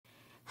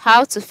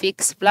How to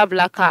fix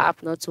BlaBlaCar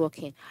app not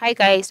working. Hi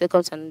guys,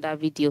 welcome to another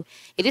video.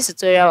 In this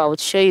tutorial, I will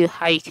show you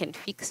how you can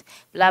fix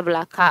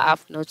BlaBlaCar app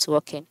not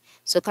working.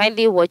 So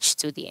kindly watch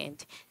to the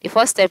end. The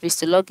first step is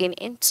to log in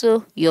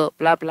into your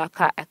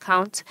BlaBlaCar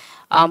account.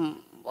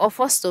 Or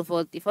first of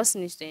all, the first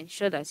thing is to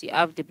ensure that you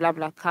have the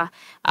BlaBlaCar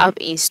app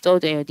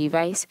installed on your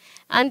device.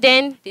 And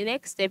then the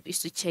next step is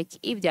to check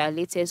if there are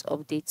latest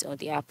updates on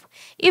the app.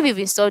 If you've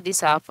installed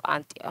this app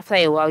and after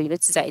a while you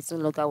notice that it's no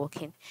longer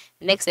working,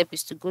 the next step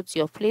is to go to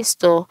your Play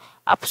Store,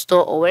 App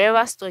Store, or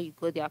wherever store you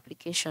got the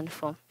application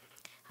from,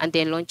 and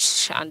then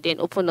launch and then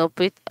open up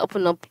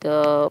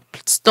the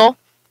store,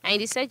 and in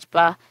the search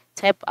bar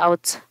type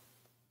out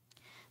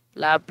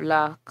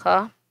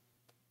BlaBlaCar.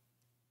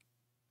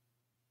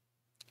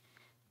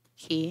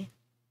 Okay,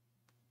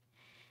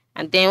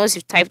 and then once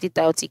you've typed it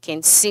out, you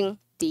can see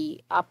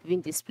the app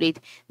being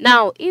displayed.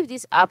 Now, if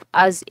this app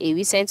has a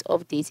recent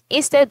update,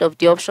 instead of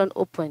the option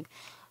open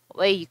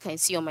where you can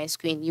see on my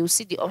screen, you'll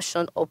see the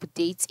option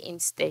update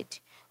instead.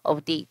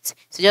 Update.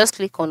 So just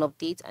click on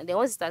update, and then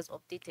once it has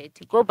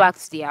updated, go back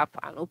to the app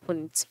and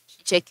open it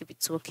to check if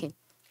it's working.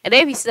 And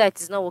then if you see that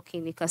it's not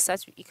working, you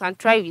can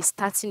try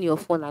restarting your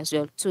phone as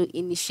well to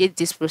initiate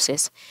this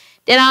process.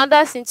 Then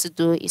another thing to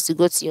do is to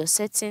go to your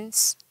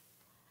settings,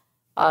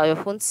 your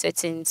phone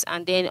settings,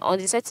 and then on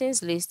the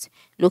settings list,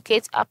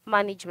 locate app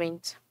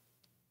management,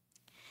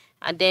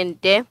 and then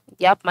there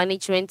the app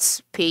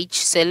management page,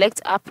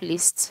 select app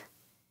list,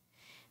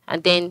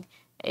 and then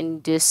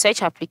in the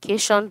search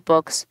application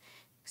box,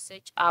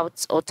 search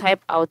out or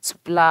type out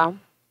BlaBlaCar,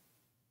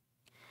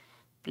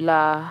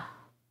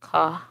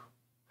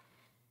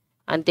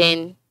 and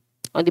then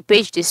on the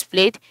page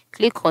displayed,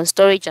 click on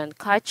storage and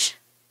cache,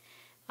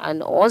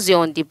 and once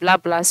you're on the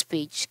BlaBla's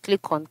page,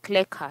 click on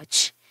clear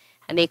cache,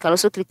 and then you can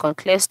also click on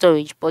clear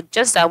storage. But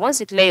just that once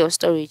you clear your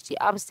storage, the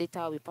app's data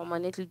will be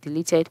permanently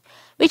deleted,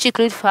 which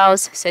include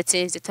files,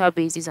 settings,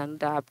 databases,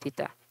 and other app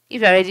data.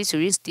 If you're ready to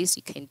use this,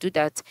 you can do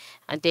that,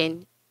 and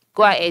then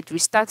go ahead,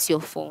 restart your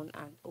phone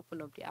and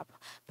open up the app.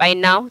 By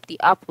now, the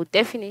app will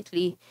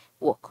definitely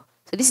work.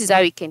 So this is how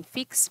you can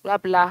fix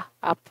BlaBla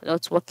app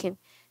not working.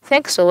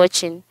 Thanks for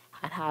watching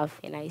and have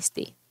a nice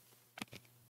day.